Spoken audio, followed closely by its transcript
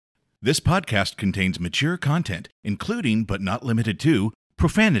This podcast contains mature content, including but not limited to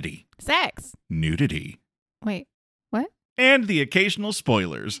profanity, sex, nudity, wait, what? and the occasional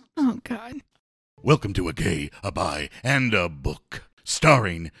spoilers. Oh, God. Welcome to A Gay, a Bi, and a Book,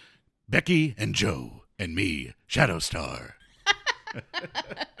 starring Becky and Joe and me, Shadowstar.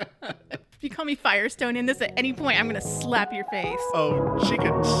 If you call me Firestone in this at any point, I'm going to slap your face. Oh, she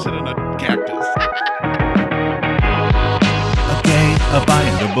could sit on a cactus. A Gay, a Bi,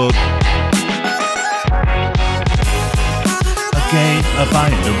 and a Book. A Gay, a Bi,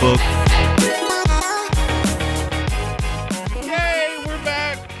 and a Book. Yay, we're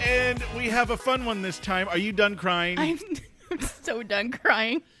back, and we have a fun one this time. Are you done crying? I'm so done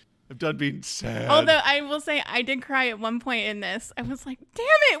crying. I'm done being sad. Although I will say I did cry at one point in this. I was like, damn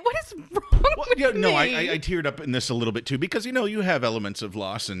it, what is wrong with me? I teared up in this a little bit too because, you have elements of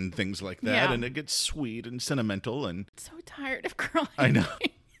loss and things like that, Yeah. and it gets sweet and sentimental. And I'm so tired of crying. I know.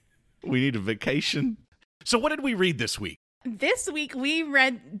 We need a vacation. So what did we read this week? This week we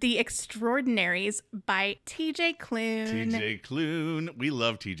read The Extraordinaries by TJ Klune. TJ Klune. We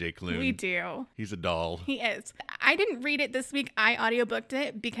love TJ Klune. We do. He's a doll. He is. I didn't read it this week. I audiobooked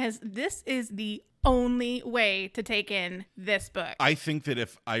it because this is the only way to take in this book. I think that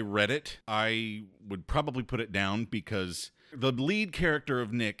if I read it, I would probably put it down because the lead character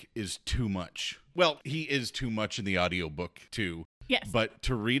of Nick is too much. Well, he is too much in the audiobook too. Yes. But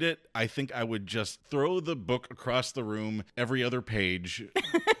to read it, I think I would just throw the book across the room every other page.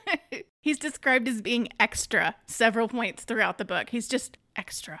 He's described as being extra several points throughout the book. He's just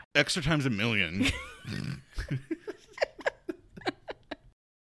extra. Extra times a million.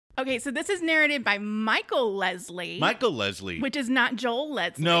 Okay, so this is narrated by Michael Leslie. Michael Leslie. Which is not Joel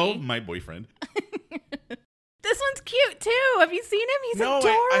Leslie. No, my boyfriend. This one's cute too. Have you seen him? He's adorable.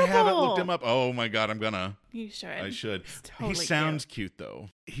 I haven't looked him up. Oh my God, I'm gonna. You should. I should. Totally he sounds cute though.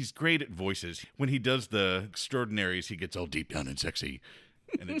 He's great at voices. When he does the Extraordinaries, he gets all deep down and sexy.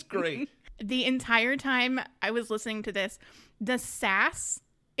 And it's great. The entire time I was listening to this, the sass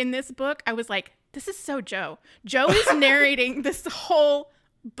in this book, I was like, this is so Joe. Joe is narrating this whole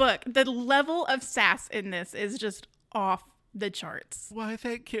book. The level of sass in this is just off the charts. Why,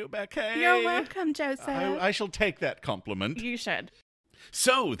 thank you, Becky. You're welcome, Joseph. I shall take that compliment. You should.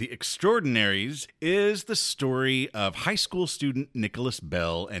 So, The Extraordinaries is the story of high school student Nicholas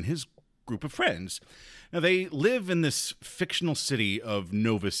Bell and his group of friends. Now, they live in this fictional city of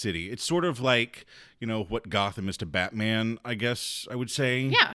Nova City. It's sort of like, what Gotham is to Batman, I guess I would say.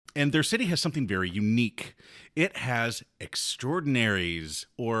 Yeah. And their city has something very unique. It has extraordinaries,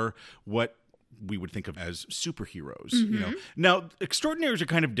 or what we would think of as superheroes, Now, extraordinaries are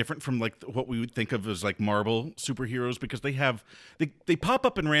kind of different from like what we would think of as like Marvel superheroes because they pop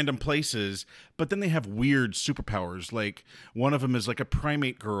up in random places, but then they have weird superpowers. Like one of them is like a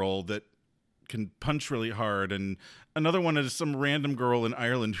primate girl that can punch really hard, and another one is some random girl in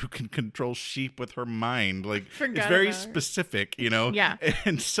Ireland who can control sheep with her mind. Like it's very specific, Yeah.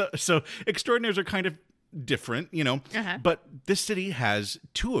 And so extraordinaries are kind of different, Uh-huh. But this city has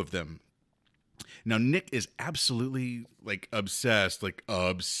two of them. Now, Nick is absolutely obsessed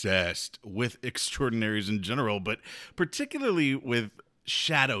with Extraordinaries in general, but particularly with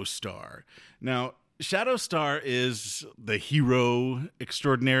Shadowstar. Now, Shadowstar is the hero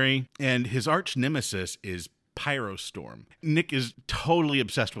extraordinary, and his arch nemesis is Pyrostorm. Nick is totally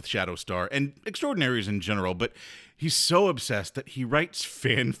obsessed with Shadowstar and Extraordinaries in general, but he's so obsessed that he writes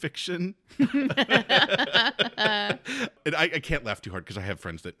fan fiction. And I can't laugh too hard because I have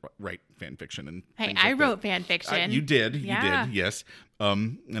friends that write fan fiction. And hey, I wrote fan fiction. You did, Yeah. yes.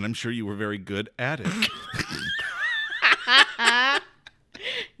 And I'm sure you were very good at it.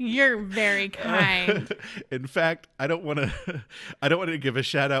 You're very kind. In fact, I don't want to give a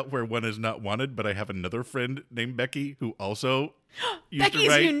shout out where one is not wanted, but I have another friend named Becky who also used to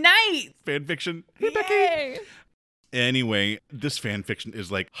write Unite fan fiction. Hey, Yay. Becky. Anyway, this fan fiction is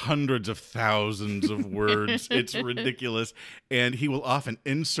like hundreds of thousands of words. It's ridiculous. And he will often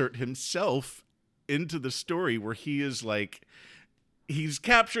insert himself into the story where he is like, he's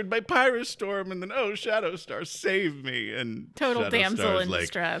captured by Pyrostorm, and then, Shadowstar, save me. And total Shadowstar damsel is in like,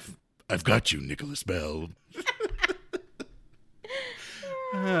 distress. I've got you, Nicholas Bell.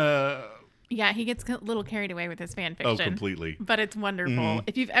 Yeah, he gets a little carried away with his fan fiction. Oh, completely. But it's wonderful. Mm-hmm.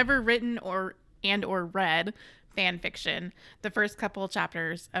 If you've ever written or read fan fiction, the first couple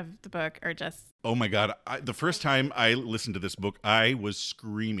chapters of the book are just... Oh my God. The first time I listened to this book, I was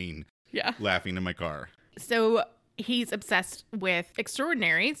screaming, laughing in my car. So he's obsessed with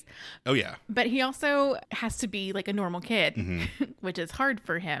Extraordinaries. Oh, yeah. But he also has to be like a normal kid, which is hard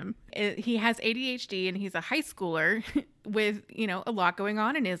for him. He has ADHD and he's a high schooler. with, a lot going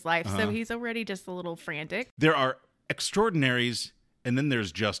on in his life. So he's already just a little frantic. There are extraordinaries, and then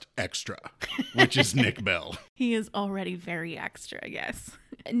there's just extra, which is Nick Bell. He is already very extra, yes.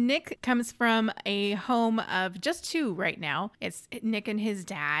 Nick comes from a home of just two right now. It's Nick and his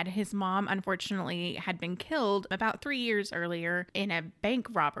dad. His mom, unfortunately, had been killed about 3 years earlier in a bank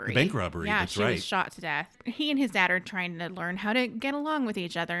robbery. Yeah, that's she right. was shot to death. He and his dad are trying to learn how to get along with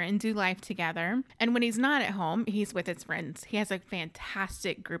each other and do life together. And when he's not at home, he's with his friends. He has a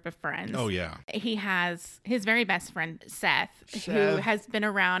fantastic group of friends. Oh, yeah. He has his very best friend, Seth, who has been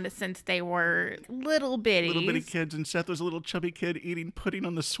around since they were little bitties. Little bitty kids, and Seth was a little chubby kid eating pudding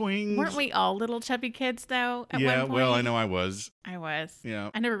on the swings. Weren't we all little chubby kids, though, at one Yeah, point? well, I know I was. I was. Yeah.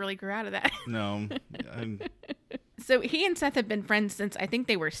 I never really grew out of that. No. So he and Seth have been friends since I think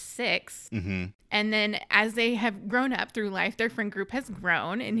they were 6. Mm-hmm. And then as they have grown up through life, their friend group has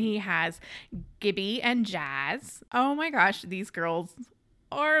grown, and he has Gibby and Jazz. Oh my gosh, these girls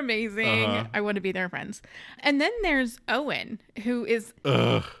are amazing. I want to be their friends. And then there's Owen, who is...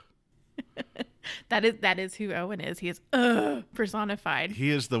 Ugh. That is who Owen is. He is personified.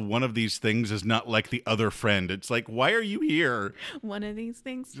 He is the one of these things is not like the other friend. It's like, why are you here? One of these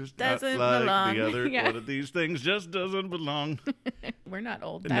things Just doesn't not like belong. the other. Yeah. One of these things just doesn't belong. We're not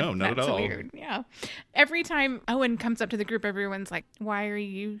old. No, not that's at all. Weird. Yeah. Every time Owen comes up to the group, everyone's like, "Why are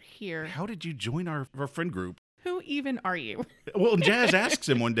you here? How did you join our friend group?" Who even are you?" Well, Jazz asks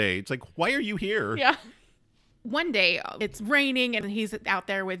him one day. It's like, why are you here? Yeah. One day, it's raining and he's out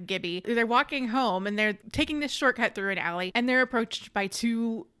there with Gibby. They're walking home and they're taking this shortcut through an alley, and they're approached by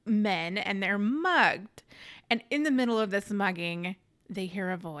 2 men and they're mugged. And in the middle of this mugging, they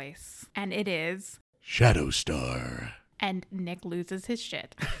hear a voice, and it is Shadowstar. And Nick loses his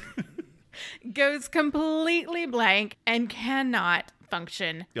shit. Goes completely blank and cannot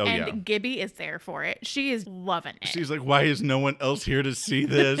function. Oh, and yeah. Gibby is there for it. She is loving it. She's like, why is no one else here to see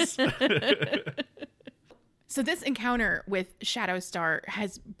this? So this encounter with Shadowstar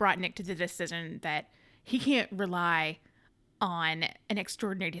has brought Nick to the decision that he can't rely on an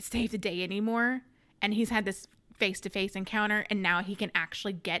extraordinary to save the day anymore. And he's had this face-to-face encounter, and now he can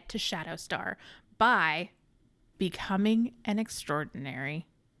actually get to Shadowstar by becoming an extraordinary.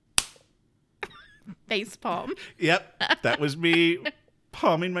 Face palm. Yep, that was me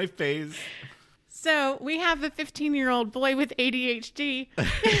palming my face. So we have a 15-year-old boy with ADHD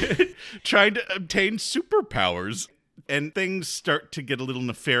trying to obtain superpowers. And things start to get a little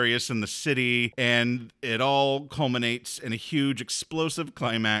nefarious in the city, and it all culminates in a huge explosive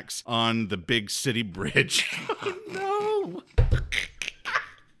climax on the big city bridge. Oh, no. Oh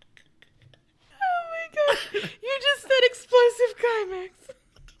my god. You just said explosive climax.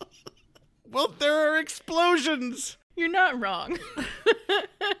 Well, there are explosions. You're not wrong.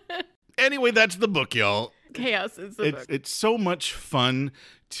 Anyway, that's the book, y'all. Chaos is the book. It's so much fun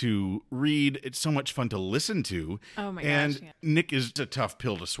to read. It's so much fun to listen to. Oh my and gosh. Yeah. Nick is a tough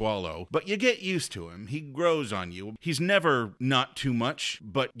pill to swallow, but you get used to him. He grows on you. He's never not too much,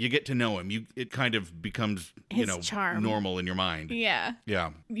 but you get to know him. It kind of becomes, His charm. normal in your mind. Yeah.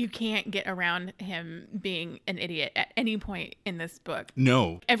 Yeah. You can't get around him being an idiot at any point in this book.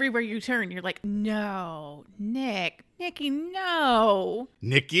 No. Everywhere you turn, you're like, no, Nicky, no.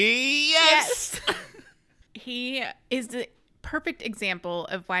 Nicky, yes! He is the perfect example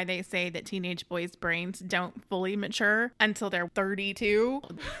of why they say that teenage boys' brains don't fully mature until they're 32.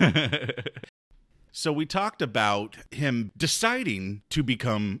 So we talked about him deciding to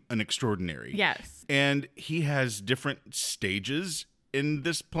become an extraordinary. Yes. And he has different stages in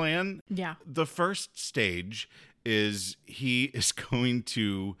this plan. Yeah. The first stage is he is going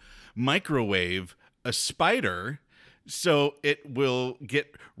to microwave a spider so it will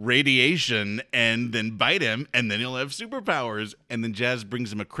get radiation and then bite him, and then he'll have superpowers. And then Jazz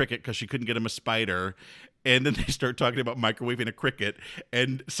brings him a cricket because she couldn't get him a spider. And then they start talking about microwaving a cricket.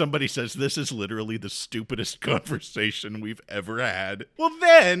 And somebody says, this is literally the stupidest conversation we've ever had. Well,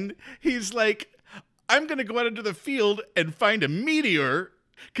 then he's like, I'm going to go out into the field and find a meteor,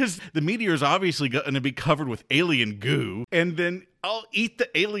 because the meteor is obviously going to be covered with alien goo. And then I'll eat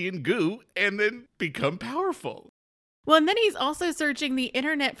the alien goo and then become powerful. Well, and then he's also searching the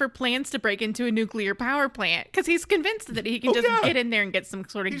internet for plans to break into a nuclear power plant because he's convinced that he can get in there and get some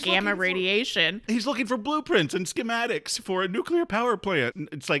sort of gamma radiation. He's looking for blueprints and schematics for a nuclear power plant.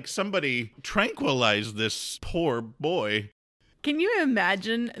 It's like somebody tranquilized this poor boy. Can you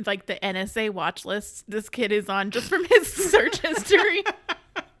imagine, like, the NSA watch list this kid is on just from his search history?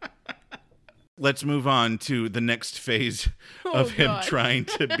 Let's move on to the next phase of him trying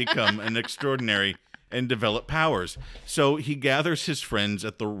to become an extraordinary and develop powers. So he gathers his friends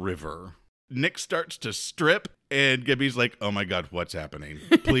at the river. Nick starts to strip, And Gibby's like, oh my God, what's happening?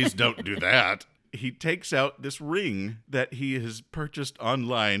 Please don't do that. He takes out this ring that he has purchased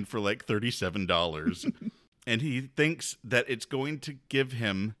online for like $37. And he thinks that it's going to give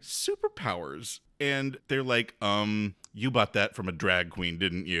him superpowers. And they're like, you bought that from a drag queen,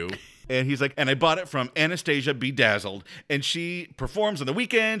 didn't you? And he's like, and I bought it from Anastasia Bedazzled. And she performs on the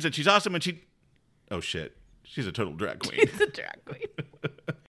weekends, and she's awesome. And oh shit, she's a total drag queen. She's a drag queen.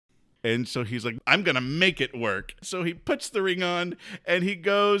 And so he's like, I'm going to make it work. So he puts the ring on, and he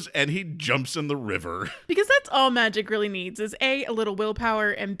goes, and he jumps in the river. Because that's all magic really needs is A, a little willpower,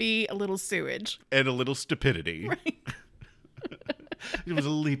 and B, a little sewage. And a little stupidity. Right. It was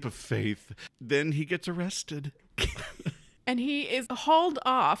a leap of faith. Then he gets arrested. And he is hauled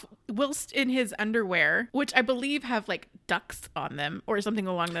off whilst in his underwear, which I believe have like ducks on them or something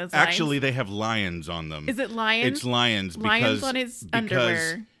along those lines. Actually, they have lions on them. Is it lions? It's lions. Lions on his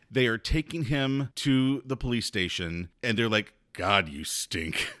underwear. They are taking him to the police station, and they're like, God, you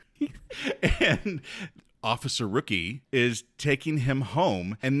stink. And Officer Rookie is taking him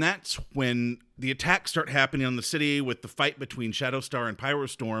home, and that's when the attacks start happening on the city with the fight between Shadowstar and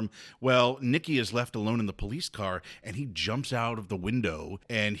Pyrostorm. Well, Nikki is left alone in the police car, and he jumps out of the window,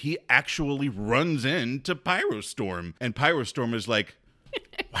 and he actually runs into Pyrostorm. And Pyrostorm is like,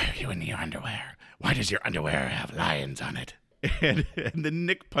 why are you in your underwear? Why does your underwear have lions on it? And then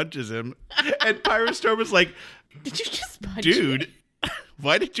Nick punches him, and Pyrostorm is like, did you just punch dude, me?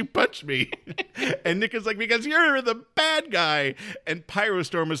 Why did you punch me? And Nick is like, because you're the bad guy. And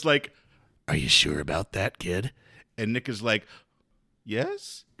Pyrostorm is like, are you sure about that, kid? And Nick is like,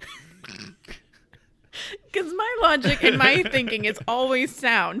 yes. Because my logic and my thinking is always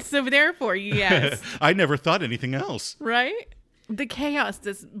sound. So therefore, yes. I never thought anything else. Right? The chaos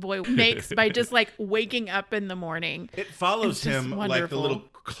this boy makes by just like waking up in the morning. It follows him like the little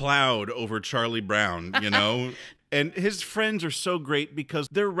cloud over Charlie Brown, you know? And his friends are so great because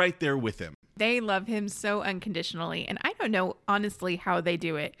they're right there with him. They love him so unconditionally. And I don't know, honestly, how they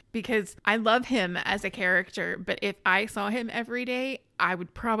do it. Because I love him as a character. But if I saw him every day, I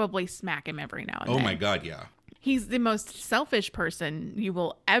would probably smack him every now and then. Oh my God, yeah. He's the most selfish person you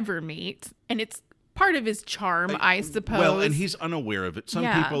will ever meet. And it's part of his charm, I suppose. Well, and he's unaware of it. Some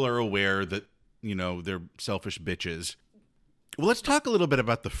people are aware that, you know, they're selfish bitches. Well, let's talk a little bit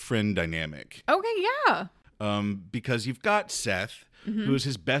about the friend dynamic. Okay, yeah. Because you've got Seth, who is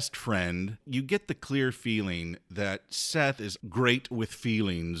his best friend. You get the clear feeling that Seth is great with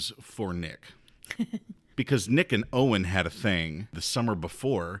feelings for Nick. Because Nick and Owen had a thing the summer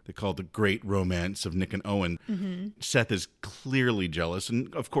before. They called the Great Romance of Nick and Owen. Mm-hmm. Seth is clearly jealous.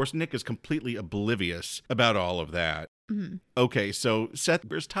 And, of course, Nick is completely oblivious about all of that. Mm-hmm. Okay, so Seth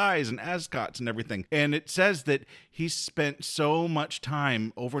wears ties and ascots and everything. And it says that he spent so much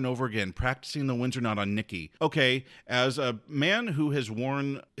time over and over again practicing the Windsor knot on Nikki. Okay, as a man who has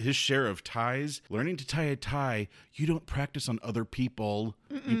worn his share of ties, learning to tie a tie, you don't practice on other people.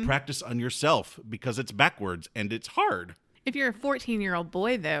 You practice on yourself because it's backwards and it's hard. If you're a 14-year-old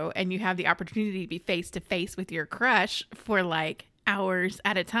boy, though, and you have the opportunity to be face-to-face with your crush for, like, hours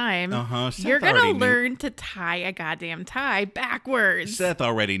at a time, you're going to learn to tie a goddamn tie backwards. Seth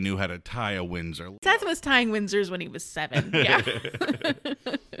already knew how to tie a Windsor. Seth was tying Windsors when he was 7. Yeah.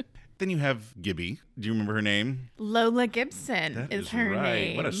 Then you have Gibby. Do you remember her name? Lola Gibson that is her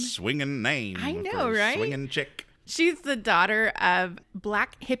name. What a swinging name. I know, for a right? Swinging chick. She's the daughter of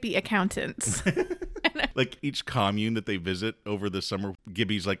black hippie accountants. Like each commune that they visit over the summer,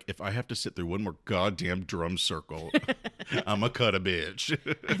 Gibby's like, if I have to sit through one more goddamn drum circle, I'm a cut a bitch.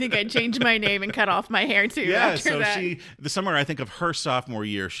 I think I'd change my name and cut off my hair too. Yeah, after so that. the summer I think of her sophomore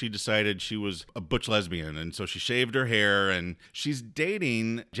year, she decided she was a butch lesbian, and so she shaved her hair, and she's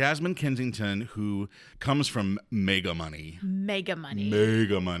dating Jasmine Kensington, who comes from mega money. Mega money.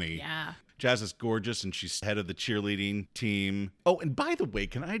 Mega money. Yeah. Jazz is gorgeous, and she's head of the cheerleading team. Oh, and by the way,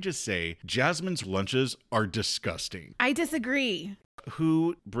 can I just say, Jasmine's lunches are disgusting. I disagree.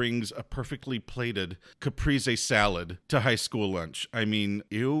 Who brings a perfectly plated caprese salad to high school lunch? I mean,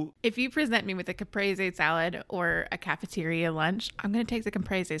 ew. If you present me with a caprese salad or a cafeteria lunch, I'm going to take the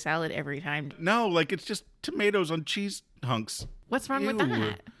caprese salad every time. No, like it's just tomatoes on cheese hunks. What's wrong with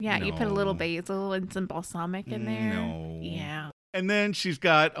that? Yeah, No. you put a little basil and some balsamic in there. No. Yeah. And then she's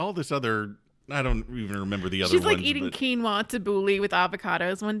got all this other, I don't even remember the other She's ones. like eating quinoa tabbouleh with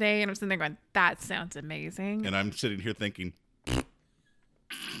avocados one day, and I'm sitting there going, that sounds amazing. And I'm sitting here thinking.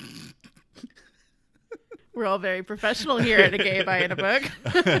 We're all very professional here at A Gay Buy in a Book.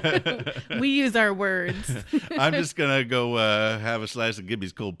 We use our words. I'm just going to go have a slice of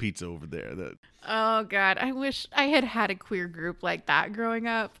Gibby's cold pizza over there. Oh, God. I wish I had a queer group like that growing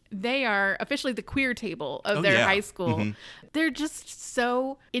up. They are officially the queer table of their high school. Mm-hmm. They're just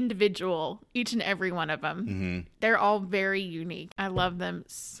so individual, each and every one of them. Mm-hmm. They're all very unique. I love them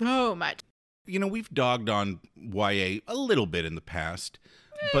so much. You know, we've dogged on YA a little bit in the past,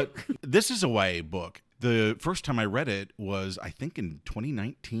 but this is a YA book. The first time I read it was, I think, in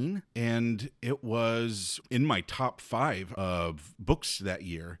 2019, and it was in my top 5 of books that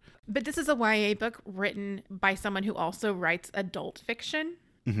year. But this is a YA book written by someone who also writes adult fiction.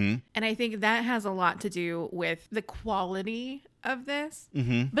 Mm-hmm. And I think that has a lot to do with the quality of this.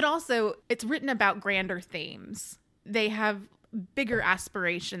 Mm-hmm. But also, it's written about grander themes. They have bigger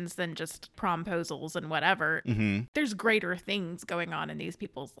aspirations than just promposals and whatever. Mm-hmm. There's greater things going on in these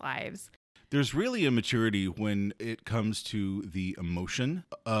people's lives. There's really a maturity when it comes to the emotion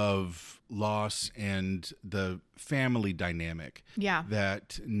of loss and the family dynamic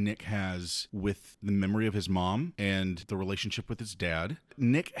that Nick has with the memory of his mom and the relationship with his dad.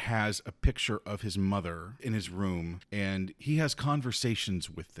 Nick has a picture of his mother in his room, and he has conversations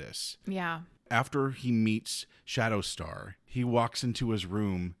with this. Yeah. After he meets Shadowstar, he walks into his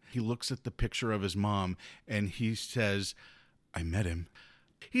room, he looks at the picture of his mom, and he says, I met him.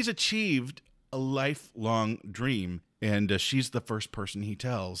 He's achieved a lifelong dream, and she's the first person he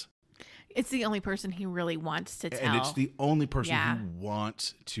tells. It's the only person he really wants to tell. And it's the only person he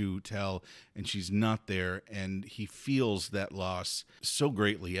wants to tell, and she's not there, and he feels that loss so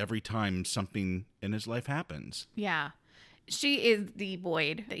greatly every time something in his life happens. Yeah. She is the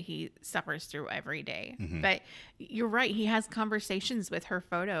void that he suffers through every day. Mm-hmm. But you're right. He has conversations with her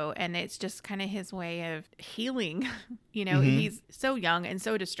photo, and it's just kind of his way of healing. You know, mm-hmm. He's so young and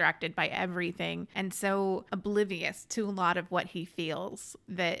so distracted by everything and so oblivious to a lot of what he feels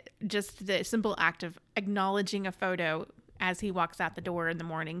that just the simple act of acknowledging a photo as he walks out the door in the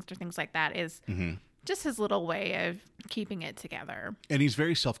mornings or things like that is just his little way of keeping it together. And he's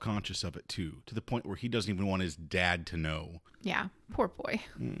very self-conscious of it, too, to the point where he doesn't even want his dad to know. Yeah. Poor boy.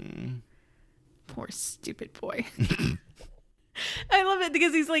 Poor stupid boy. I love it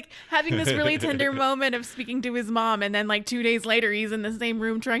because he's like having this really tender moment of speaking to his mom, and then like 2 days later he's in the same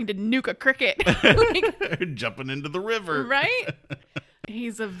room trying to nuke a cricket. Jumping into the river. Right?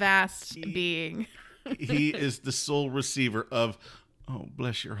 He's a vast being. He is the sole receiver of, oh,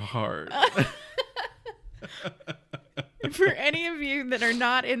 bless your heart. For any of you that are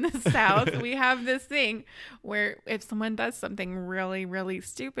not in the South, we have this thing where if someone does something really, really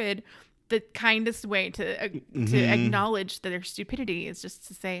stupid, the kindest way to acknowledge their stupidity is just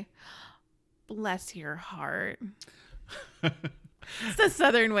to say, bless your heart. It's a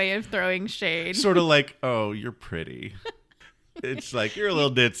Southern way of throwing shade. Sort of like, oh, you're pretty. It's like, you're a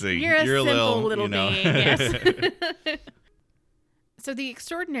little ditzy. You're a simple little being, yes. So the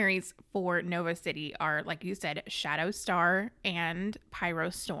Extraordinaries for Nova City are, like you said, Shadowstar and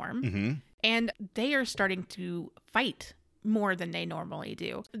Pyrostorm. Mm-hmm. And they are starting to fight more than they normally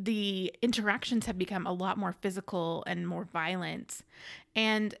do. The interactions have become a lot more physical and more violent.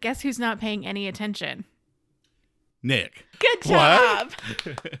 And guess who's not paying any attention? Nick. Good job.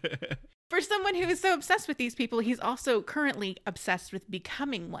 For someone who is so obsessed with these people, he's also currently obsessed with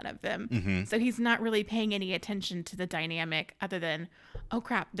becoming one of them. Mm-hmm. So he's not really paying any attention to the dynamic other than, oh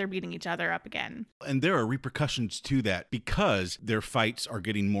crap, they're beating each other up again. And there are repercussions to that because their fights are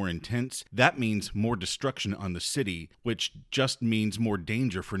getting more intense. That means more destruction on the city, which just means more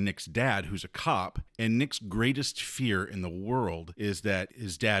danger for Nick's dad, who's a cop. And Nick's greatest fear in the world is that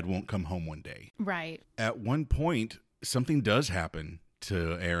his dad won't come home one day. Right. At one point, something does happen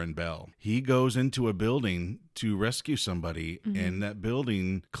to Aaron Bell. He goes into a building to rescue somebody, and that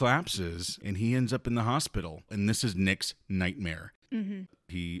building collapses, and he ends up in the hospital. And this is Nick's nightmare. Mm-hmm.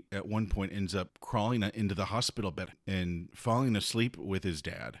 He, at one point, ends up crawling into the hospital bed and falling asleep with his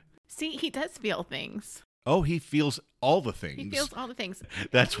dad. See, he does feel things. Oh, he feels all the things. He feels all the things.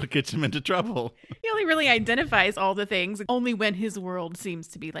 That's what gets him into trouble. He only really identifies all the things only when his world seems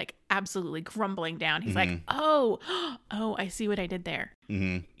to be like absolutely crumbling down. He's like, oh, I see what I did there.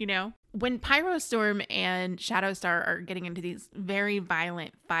 Mm-hmm. You know, when Pyrostorm and Shadowstar are getting into these very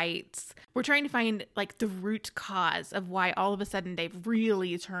violent fights, we're trying to find like the root cause of why all of a sudden they've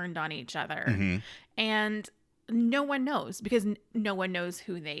really turned on each other. Mm-hmm. And no one knows because no one knows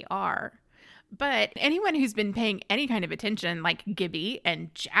who they are. But anyone who's been paying any kind of attention, like Gibby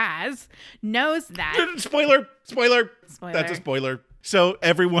and Jazz, knows that... Spoiler! That's a spoiler. So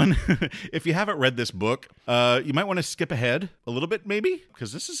everyone, if you haven't read this book, you might want to skip ahead a little bit maybe,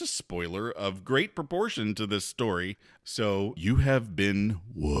 because this is a spoiler of great proportion to this story. So you have been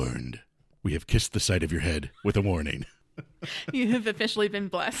warned. We have kissed the side of your head with a warning. You have officially been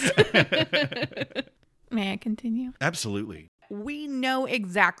blessed. May I continue? Absolutely. We know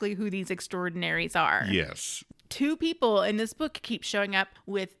exactly who these extraordinaries are. Yes. 2 people in this book keep showing up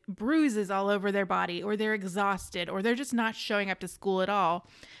with bruises all over their body, or they're exhausted, or they're just not showing up to school at all.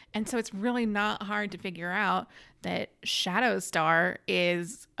 And so it's really not hard to figure out that Shadow Star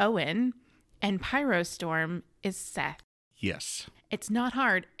is Owen and Pyrostorm is Seth. Yes. It's not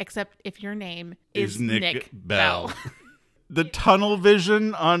hard, except if your name is Nick Bell. The tunnel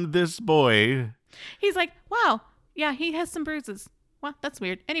vision on this boy. He's like, wow, yeah, he has some bruises. Well, that's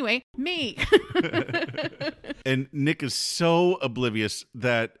weird. Anyway, me. And Nick is so oblivious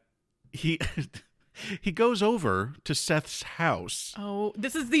that he goes over to Seth's house. Oh,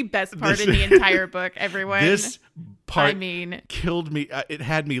 this is the best part in the entire book, everyone. This part killed me. It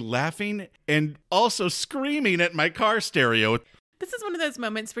had me laughing and also screaming at my car stereo. This is one of those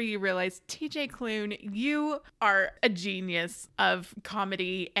moments where you realize, TJ Klune, you are a genius of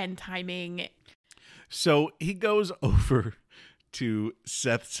comedy and timing. So he goes over to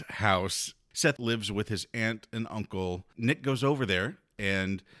Seth's house. Seth lives with his aunt and uncle. Nick goes over there,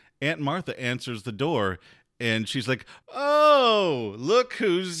 and Aunt Martha answers the door, and she's like, "Oh, look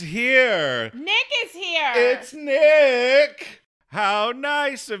who's here. Nick is here. It's Nick. How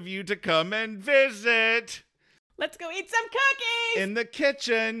nice of you to come and visit. Let's go eat some cookies. In the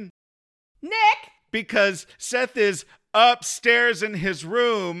kitchen. Nick." Because Seth is upstairs in his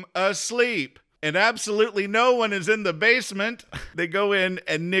room asleep. And absolutely no one is in the basement. They go in,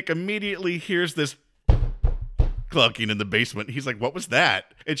 and Nick immediately hears this clunking in the basement. He's like, "What was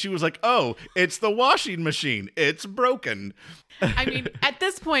that?" And she was like, "Oh, it's the washing machine. It's broken." I mean, at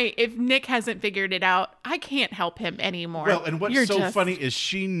this point, if Nick hasn't figured it out, I can't help him anymore. Well, and what's funny is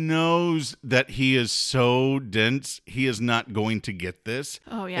she knows that he is so dense, he is not going to get this.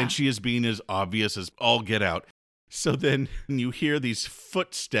 Oh, yeah. And she is being as obvious as all get out. So then you hear these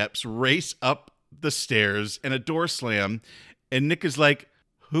footsteps race up the stairs and a door slam, and Nick is like,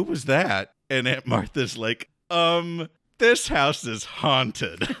 "Who was that?" And Aunt Martha's like, "This house is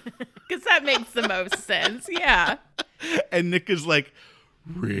haunted." Because that makes the most sense, yeah. And Nick is like,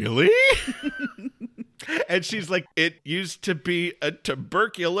 "Really?" And she's like, "It used to be a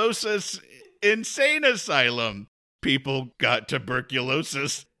tuberculosis insane asylum. People got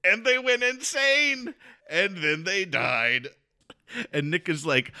tuberculosis and they went insane and then they died." And Nick is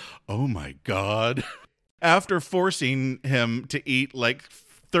like, "Oh my God." After forcing him to eat like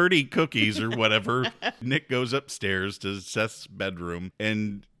 30 cookies or whatever, Nick goes upstairs to Seth's bedroom,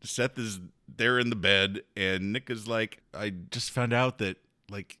 and Seth is there in the bed, and Nick is like, "I just found out that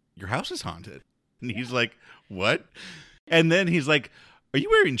like your house is haunted." And he's like, "What?" And then he's like, "Are you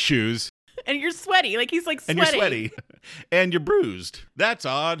wearing shoes?" And you're sweaty. Like, he's like sweaty. And you're sweaty. And you're bruised. That's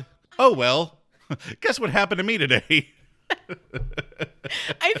odd. Oh, well, guess what happened to me today?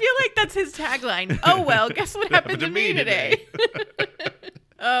 I feel like that's his tagline. Oh, well, guess what happened to me today?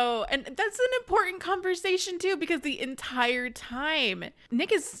 Oh, and that's an important conversation, too, because the entire time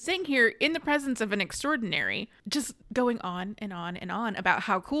Nick is sitting here in the presence of an extraordinary, just going on and on and on about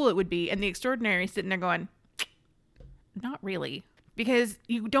how cool it would be. And the extraordinary is sitting there going, not really, because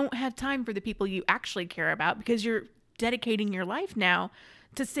you don't have time for the people you actually care about, because you're dedicating your life now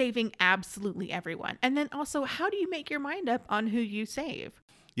to saving absolutely everyone. And then also, how do you make your mind up on who you save?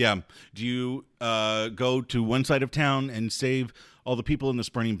 Yeah. Do you go to one side of town and save all the people in this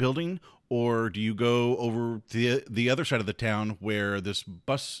burning building? Or do you go over the other side of the town where the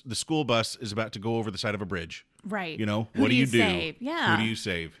school bus is about to go over the side of a bridge? Right. You know, who what do you do? Save? Yeah. Who do you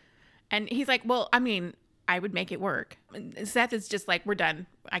save? And he's like, well, I mean, I would make it work. Seth is just like, we're done.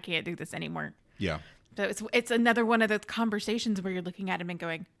 I can't do this anymore. Yeah. So it's another one of those conversations where you're looking at him and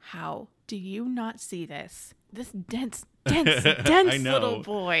going, how do you not see this? This dense little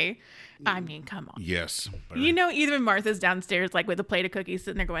boy. I mean, come on. Yes. You know, even Martha's downstairs, like with a plate of cookies,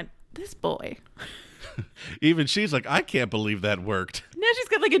 sitting there going, this boy. Even she's like, I can't believe that worked. Now she's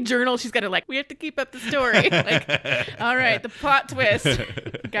got like a journal. She's got to like, we have to keep up the story. Like, all right, the plot twist.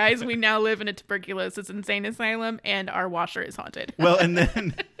 Guys, we now live in a tuberculosis insane asylum and our washer is haunted. Well, and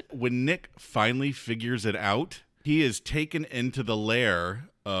then when Nick finally figures it out, he is taken into the lair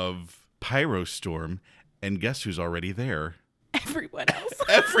of Pyrostorm, and guess who's already there? Everyone else.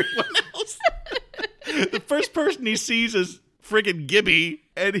 Everyone else. The first person he sees is friggin' Gibby,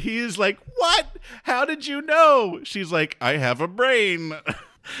 and he is like, what? How did you know? She's like, I have a brain.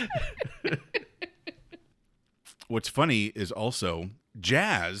 what's funny is also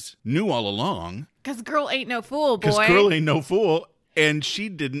Jazz knew all along. Because girl ain't no fool, boy. Because girl ain't no fool. And she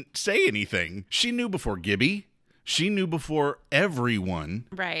didn't say anything. She knew before Gibby. She knew before everyone.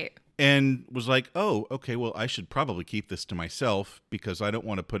 Right. And was like, oh, okay, well, I should probably keep this to myself because I don't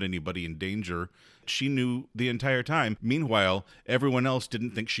want to put anybody in danger. She knew the entire time. Meanwhile, everyone else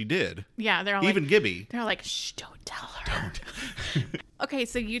didn't think she did. Yeah, they're all even Gibby. They're like, shh, don't tell her. Don't. Okay,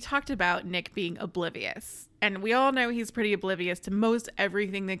 so you talked about Nick being oblivious. And we all know he's pretty oblivious to most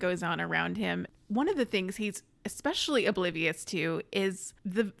everything that goes on around him. One of the things he's especially oblivious to is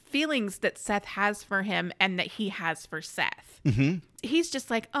the feelings that Seth has for him and that he has for Seth. Mm-hmm. He's just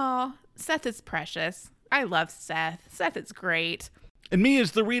like, oh, Seth is precious. I love Seth. Seth is great. And me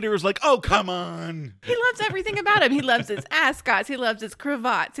as the reader is like, oh, come on. He loves everything about him. He loves his ascots. He loves his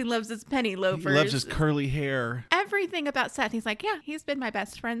cravats. He loves his penny loafers. He loves his curly hair. Everything about Seth. He's like, yeah, he's been my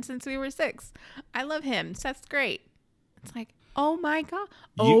best friend since we were 6. I love him. Seth's great. It's like, oh my God.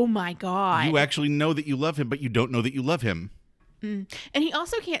 Oh my God. You actually know that you love him, but you don't know that you love him. And he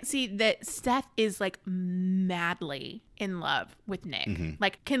also can't see that Seth is like madly in love with Nick. Mm-hmm.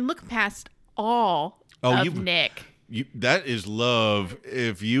 Like can look past all of Nick. That is love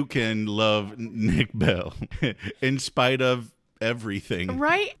if you can love Nick Bell in spite of everything.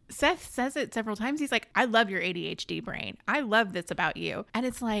 Right? Seth says it several times. He's like, I love your ADHD brain. I love this about you. And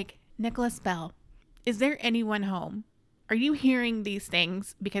it's like, Nicholas Bell, is there anyone home? Are you hearing these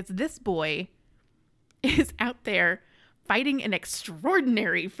things? Because this boy is out there fighting an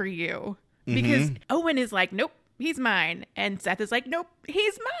extraordinary for you. Because Owen is like, nope, he's mine. And Seth is like, nope,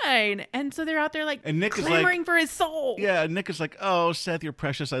 he's mine. And so they're out there like Nick clamoring for his soul. Yeah, Nick is like, oh, Seth, you're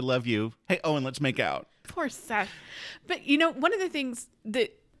precious. I love you. Hey, Owen, let's make out. Poor Seth. But, you know, one of the things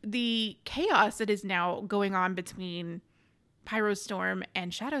that the chaos that is now going on between Pyrostorm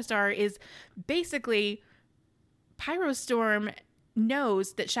and Shadowstar is basically Pyrostorm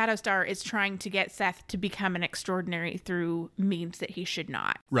knows that Shadowstar is trying to get Seth to become an extraordinary through means that he should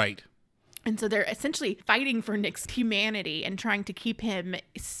not. Right. And so they're essentially fighting for Nick's humanity and trying to keep him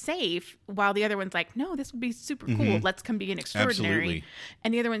safe while the other one's like, no, this would be super cool. Let's come be an extraordinary. Absolutely.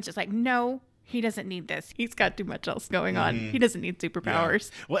 And the other one's just like, no, he doesn't need this. He's got too much else going on. He doesn't need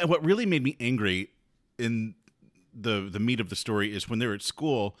superpowers. Yeah. Well, and what really made me angry in the meat of the story is when they're at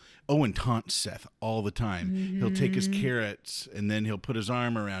school, Owen taunts Seth all the time. He'll take his carrots and then he'll put his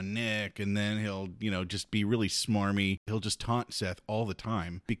arm around Nick and then he'll, just be really smarmy. He'll just taunt Seth all the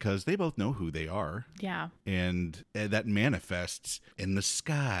time because they both know who they are. Yeah. And that manifests in the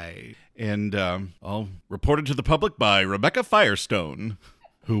sky. And I'll report it to the public by Rebecca Firestone,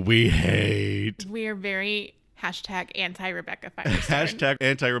 who we hate. We are very #anti-Rebecca Firestone.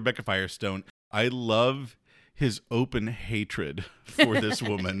 #anti-Rebecca Firestone. I love his open hatred for this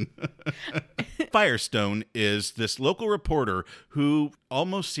woman. Firestone is this local reporter who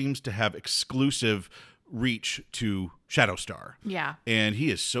almost seems to have exclusive reach to Shadowstar. Yeah. And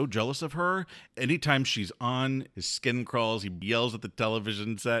he is so jealous of her. Anytime she's on, his skin crawls. He yells at the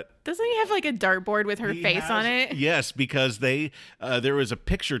television set. Doesn't he have like a dartboard with her face on it? Yes, because there was a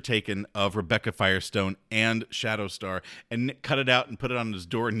picture taken of Rebecca Firestone and Shadowstar, and Nick cut it out and put it on his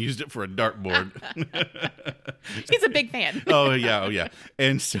door and used it for a dartboard. He's a big fan. Oh, yeah.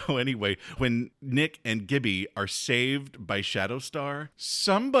 And so anyway, when Nick and Gibby are saved by Shadowstar,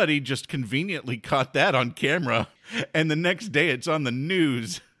 somebody just conveniently caught that on camera. And the next day it's on the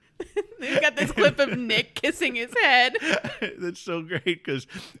news. They've got this clip of Nick kissing his head. That's so great because,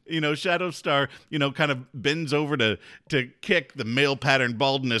 Shadowstar, kind of bends over to kick the male pattern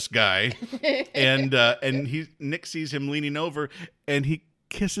baldness guy. and Nick sees him leaning over and he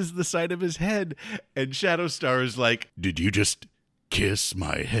kisses the side of his head. And Shadowstar is like, did you just kiss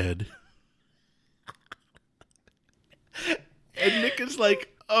my head? And Nick is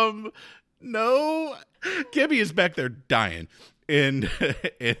like, no. Gibby is back there dying. And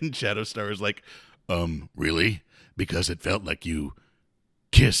Shadowstar is like, really? Because it felt like you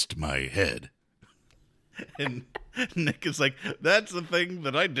kissed my head. And Nick is like, that's the thing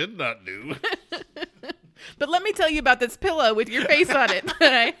that I did not do. But let me tell you about this pillow with your face on it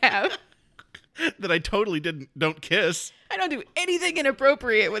that I have. That I totally don't kiss. I don't do anything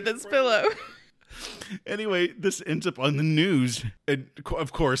inappropriate with this pillow. Anyway, this ends up on the news. And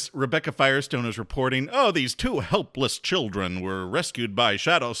of course, Rebecca Firestone is reporting, these 2 helpless children were rescued by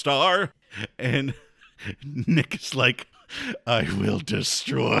Shadowstar. And Nick is like, I will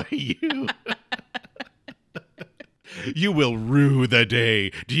destroy you. You will rue the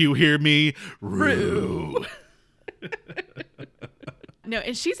day. Do you hear me? Rue. No,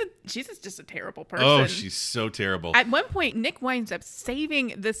 and she's just a terrible person. Oh, she's so terrible. At one point, Nick winds up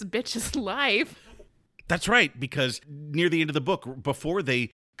saving this bitch's life. That's right, because near the end of the book, before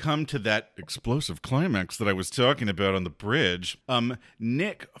they come to that explosive climax that I was talking about on the bridge,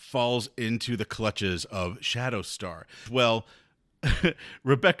 Nick falls into the clutches of Shadowstar. Well,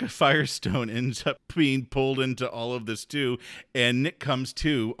 Rebecca Firestone ends up being pulled into all of this too, and Nick comes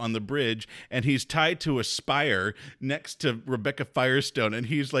to on the bridge, and he's tied to a spire next to Rebecca Firestone, and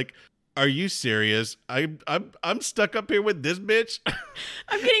he's like, "Are you serious? I'm stuck up here with this bitch."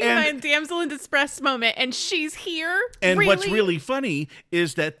 I'm getting my damsel in distress moment, and she's here. And really? What's really funny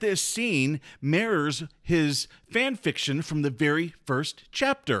is that this scene mirrors his fan fiction from the very first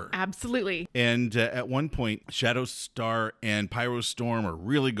chapter. Absolutely. And at one point, Shadowstar and Pyrostorm are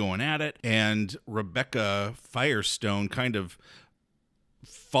really going at it, and Rebecca Firestone kind of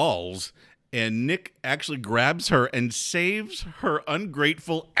falls. And Nick actually grabs her and saves her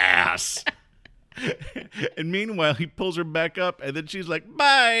ungrateful ass. And meanwhile, he pulls her back up, and then she's like,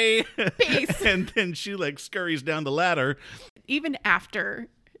 "Bye." Peace. And then she like scurries down the ladder. Even after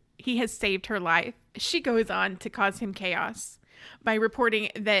he has saved her life, she goes on to cause him chaos by reporting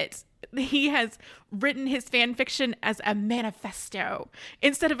that he has written his fan fiction as a manifesto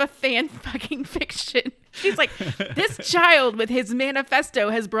instead of a fan fucking fiction. She's like, "This child with his manifesto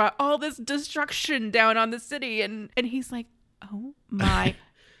has brought all this destruction down on the city." And he's like, "Oh my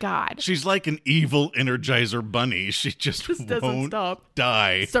God." She's like an evil Energizer bunny. She just doesn't won't stop.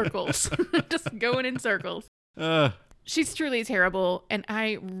 die. Circles. Just going in circles. She's truly terrible, and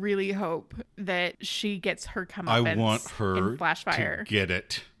I really hope that she gets her comeuppance. I want her in Flashfire. to get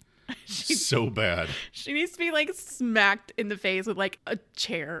it. So bad. She needs to be like smacked in the face with like a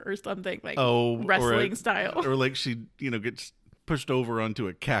chair or something, like wrestling style. Or like she, gets pushed over onto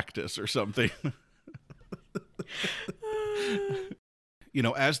a cactus or something.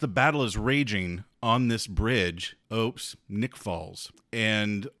 As the battle is raging on this bridge, Nick falls.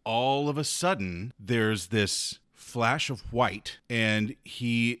 And all of a sudden, there's this flash of white, and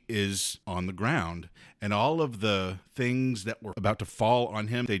he is on the ground. And all of the things that were about to fall on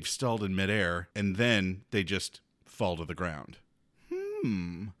him, they've stalled in midair, and then they just fall to the ground.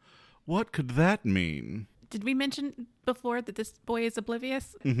 What could that mean? Did we mention before that this boy is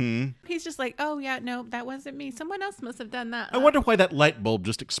oblivious? Mm-hmm. He's just like, "Oh, yeah, no, that wasn't me. Someone else must have done that." I wonder why that light bulb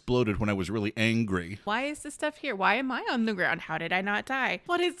just exploded when I was really angry. Why is this stuff here? Why am I on the ground? How did I not die?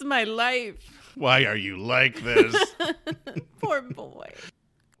 What is my life? Why are you like this? Poor boy.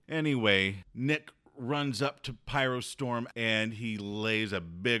 Anyway, Nick runs up to Pyrostorm, and he lays a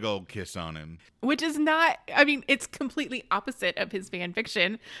big old kiss on him. Which is not, it's completely opposite of his fan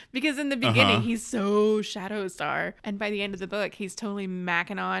fiction, because in the beginning, he's so Shadowstar, and by the end of the book, he's totally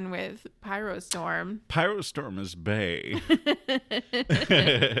macking on with Pyrostorm. Pyrostorm is bae.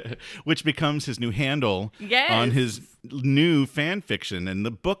 Which becomes his new handle on his new fan fiction, and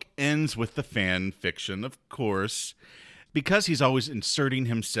the book ends with the fan fiction, of course. Because he's always inserting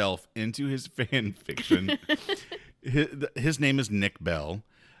himself into his fan fiction, his name is Nick Bell.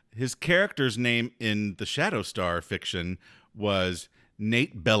 His character's name in the Shadowstar fiction was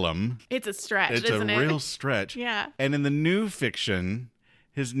Nate Bellum. It's a stretch, isn't it? It's a real stretch. Yeah. And in the new fiction,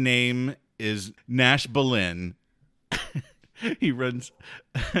 his name is Nash Boleyn. He runs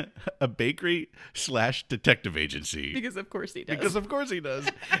a bakery/detective agency. Because of course he does.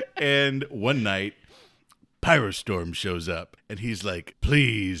 And one night, Pyrostorm shows up, and he's like,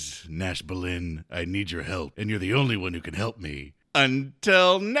 "Please, Nash Boleyn, I need your help, and you're the only one who can help me.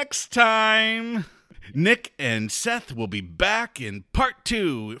 Until next time." Nick and Seth will be back in part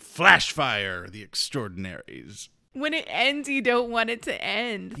 2, Flashfire, The Extraordinaries. When it ends, you don't want it to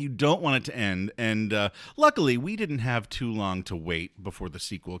end. You don't want it to end, and luckily, we didn't have too long to wait before the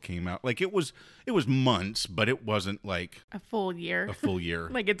sequel came out. Like, it was months, but it wasn't like a full year.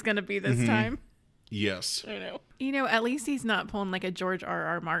 Like it's gonna be this time. Yes. I know. At least he's not pulling like a George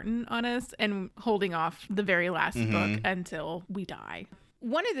R.R. Martin on us and holding off the very last book until we die.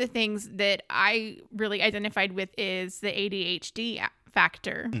 One of the things that I really identified with is the ADHD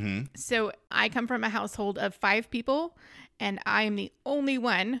factor. So I come from a household of 5 people, and I am the only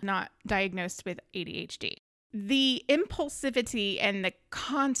one not diagnosed with ADHD. The impulsivity and the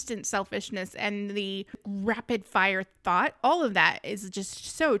constant selfishness and the rapid fire thought, all of that is just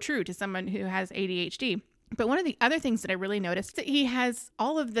so true to someone who has ADHD. But one of the other things that I really noticed is that he has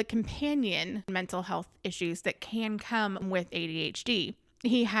all of the companion mental health issues that can come with ADHD.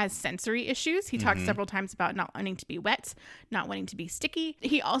 He has sensory issues. He talks several times about not wanting to be wet, not wanting to be sticky.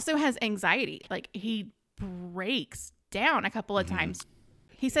 He also has anxiety. Like, he breaks down a couple of times.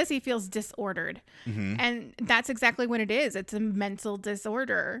 He says he feels disordered. Mm-hmm. And that's exactly what it is. It's a mental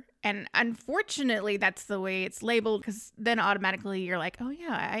disorder. And unfortunately, that's the way it's labeled, because then automatically you're like, oh,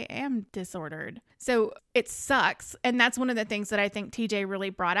 yeah, I am disordered. So it sucks. And that's one of the things that I think TJ really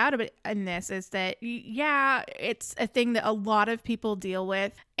brought out of it in this is that, yeah, it's a thing that a lot of people deal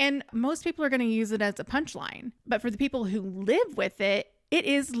with. And most people are going to use it as a punchline. But for the people who live with it, it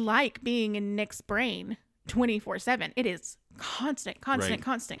is like being in Nick's brain 24/7. It is constant. I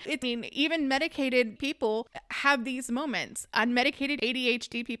mean, even medicated people have these moments. Unmedicated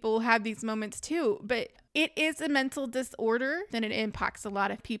ADHD people have these moments too. But it is a mental disorder and it impacts a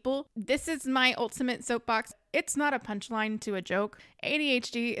lot of people. This is my ultimate soapbox. It's not a punchline to a joke.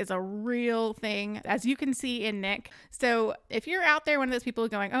 ADHD is a real thing, as you can see in Nick. So if you're out there, one of those people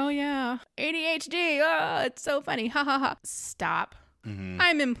going, oh yeah, ADHD, oh, it's so funny, ha ha ha. Stop. Mm-hmm.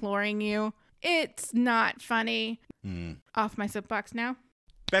 I'm imploring you. It's not funny. Off my soapbox now.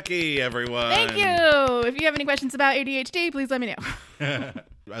 Becky, everyone. Thank you. If you have any questions about ADHD, please let me know.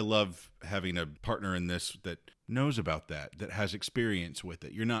 I love having a partner in this that knows about that has experience with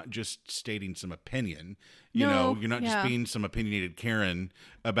it. You're not just stating some opinion. You're not just being some opinionated Karen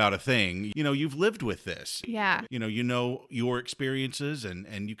about a thing. You've lived with this. Yeah. You know your experiences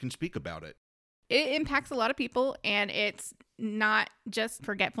and you can speak about it. It impacts a lot of people, and it's not just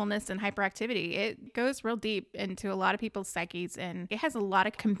forgetfulness and hyperactivity. It goes real deep into a lot of people's psyches, and it has a lot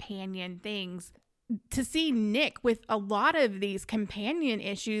of companion things. To see Nick with a lot of these companion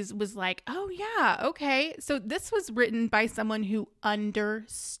issues was like, oh yeah, okay. So this was written by someone who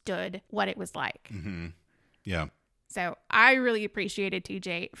understood what it was like. Mm-hmm. Yeah. So I really appreciated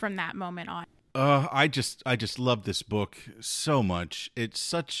TJ from that moment on. I just love this book so much. It's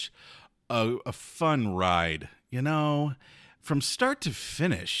such a fun ride, from start to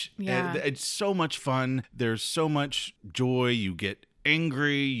finish. Yeah. It's so much fun. There's so much joy. You get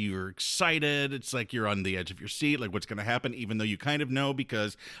angry. You're excited. It's like you're on the edge of your seat, like what's going to happen, even though you kind of know,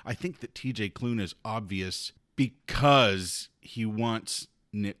 because I think that TJ Klune is obvious because he wants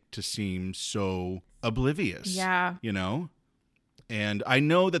Nick to seem so oblivious. Yeah. And I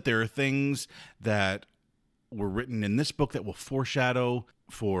know that there are things that were written in this book that will foreshadow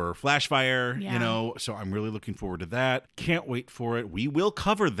for Flashfire, so I'm really looking forward to that. Can't wait for it. We will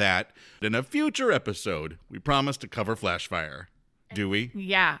cover that in a future episode. We promise to cover Flashfire. Do we?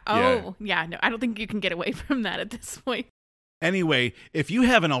 Yeah. Oh, yeah. No, I don't think you can get away from that at this point. Anyway, if you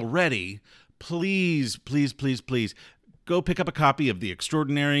haven't already, please go pick up a copy of The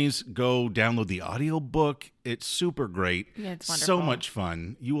Extraordinaries. Go download the audiobook. It's super great. Yeah, it's wonderful. So much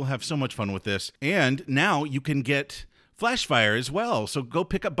fun. You will have so much fun with this. And now you can get Flashfire as well. So go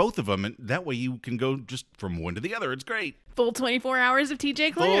pick up both of them. And that way you can go just from one to the other. It's great. Full 24 hours of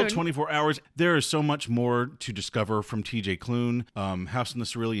TJ Klune. Full 24 hours. There is so much more to discover from TJ Klune. House in the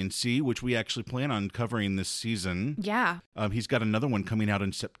Cerulean Sea, which we actually plan on covering this season. Yeah. He's got another one coming out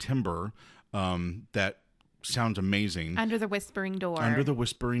in September that sounds amazing. Under the Whispering Door. Under the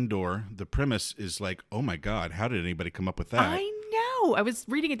Whispering Door. The premise is like, oh my God, how did anybody come up with that? I know. I was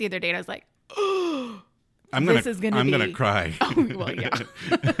reading it the other day and I was like, oh, I'm gonna cry. Oh, well, yeah.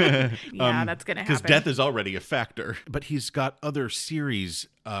 Yeah, that's gonna happen. Because death is already a factor. But he's got other series,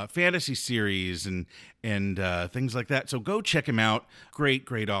 fantasy series and things like that. So go check him out.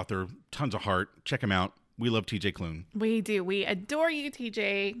 Great author. Tons of heart. Check him out. We love TJ Klune. We do. We adore you,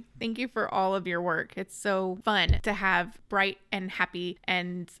 TJ. Thank you for all of your work. It's so fun to have bright and happy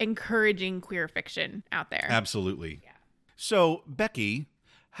and encouraging queer fiction out there. Absolutely. Yeah. So, Becky,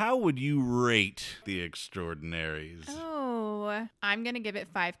 how would you rate The Extraordinaries? Oh, I'm going to give it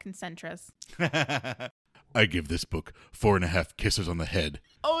 5 concentras. I give this book 4.5 kisses on the head.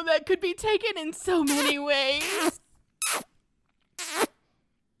 Oh, that could be taken in so many ways.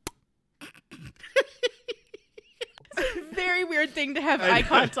 Very weird thing to have eye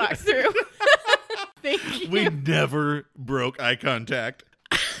contact through. Thank you. We never broke eye contact.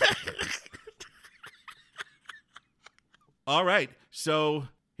 All right. So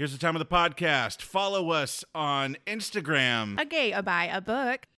here's the time of the podcast. Follow us on Instagram. A gay, a buy, a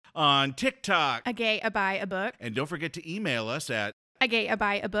book. On TikTok. A gay, a buy, a book. And don't forget to email us at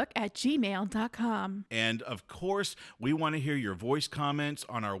agayabuyAbook@gmail.com. And of course, we want to hear your voice comments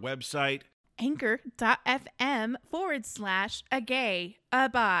on our website.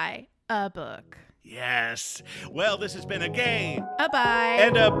 Anchor.fm/a-gay-a-buy-a-book. Yes. Well, this has been A Gay, A Buy,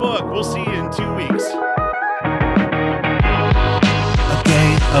 and a Book. We'll see you in 2 weeks. A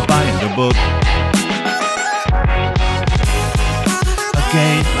Gay, a Buy, and a Book. A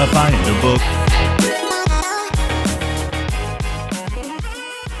Gay, a Buy, and a Book.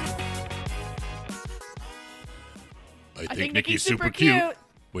 I think Nikki's super cute.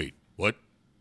 Wait, what?